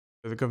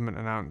The government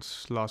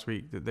announced last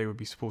week that they would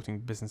be supporting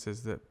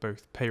businesses that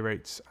both pay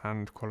rates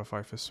and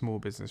qualify for small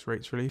business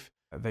rates relief.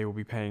 They will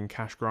be paying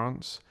cash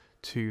grants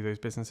to those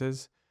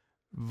businesses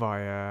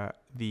via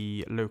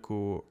the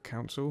local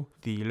council.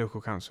 The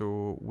local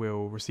council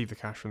will receive the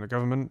cash from the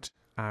government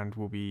and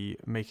will be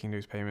making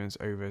those payments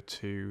over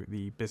to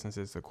the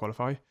businesses that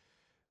qualify.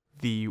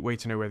 The way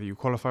to know whether you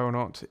qualify or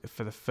not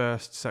for the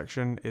first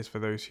section is for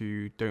those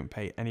who don't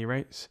pay any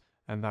rates,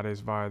 and that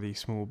is via the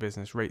small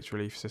business rates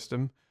relief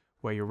system,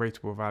 where your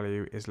rateable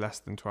value is less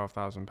than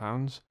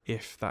 £12,000.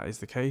 If that is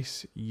the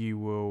case, you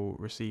will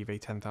receive a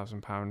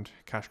 £10,000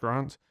 cash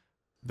grant.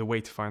 The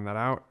way to find that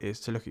out is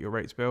to look at your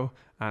rates bill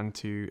and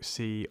to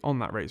see on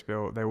that rates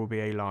bill there will be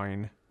a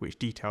line which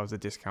details the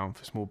discount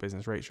for small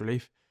business rates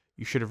relief.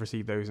 You should have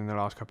received those in the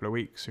last couple of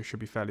weeks, so it should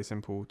be fairly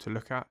simple to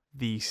look at.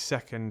 The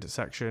second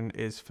section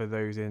is for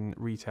those in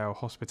retail,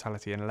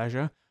 hospitality and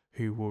leisure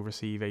who will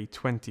receive a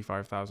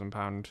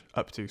 £25,000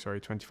 up to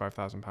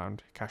 £25,000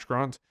 cash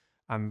grant.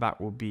 And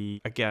that will be,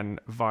 again,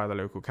 via the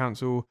local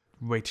council.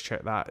 The way to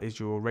check that is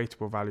your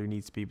rateable value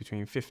needs to be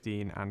between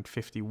 £15,000 and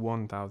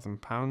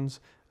 £51,000,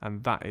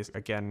 and that is,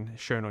 again,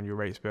 shown on your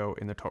rates bill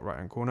in the top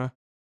right-hand corner.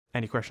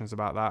 Any questions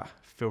about that,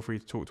 feel free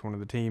to talk to one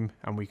of the team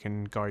and we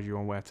can guide you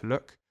on where to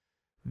look.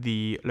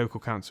 The local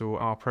council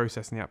are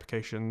processing the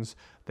applications.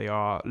 They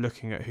are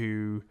looking at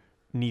who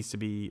needs to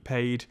be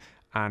paid,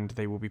 and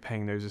they will be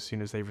paying those as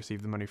soon as they've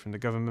received the money from the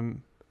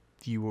government.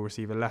 You will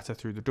receive a letter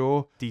through the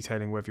door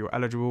detailing whether you're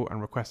eligible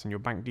and requesting your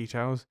bank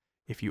details.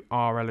 If you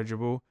are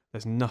eligible,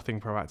 there's nothing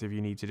proactive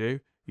you need to do.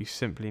 You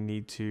simply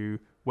need to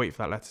wait for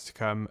that letter to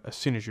come. As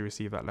soon as you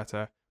receive that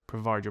letter,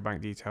 provide your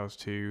bank details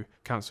to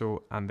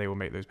council and they will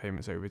make those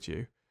payments over to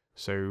you.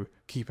 So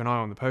keep an eye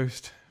on the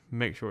post,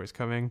 make sure it's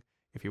coming.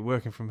 If you're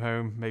working from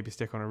home, maybe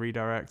stick on a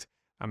redirect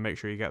and make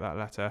sure you get that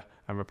letter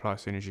and reply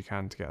as soon as you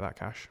can to get that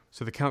cash.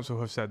 So the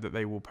council have said that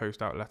they will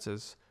post out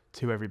letters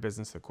to every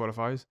business that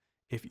qualifies.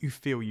 If you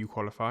feel you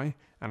qualify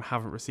and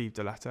haven't received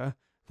a letter,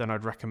 then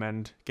I'd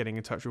recommend getting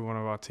in touch with one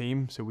of our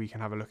team so we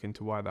can have a look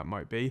into why that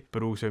might be,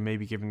 but also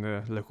maybe giving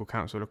the local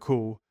council a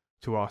call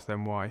to ask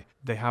them why.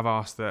 They have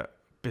asked that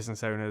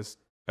business owners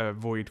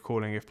avoid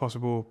calling if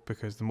possible,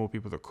 because the more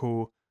people that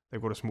call,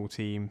 they've got a small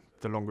team,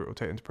 the longer it will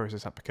take them to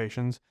process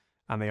applications,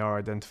 and they are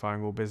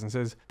identifying all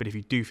businesses. But if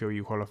you do feel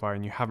you qualify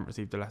and you haven't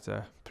received a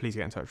letter, please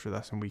get in touch with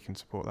us and we can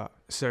support that.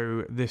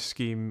 So this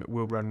scheme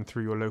will run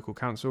through your local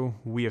council.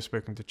 We have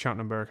spoken to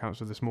Cheltenham Borough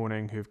Council this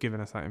morning who have given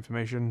us that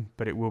information,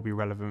 but it will be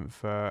relevant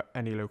for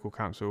any local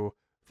council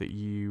that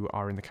you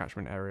are in the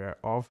catchment area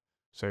of.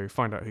 So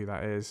find out who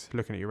that is,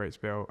 looking at your rates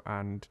bill,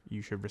 and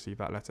you should receive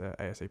that letter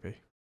ASAP.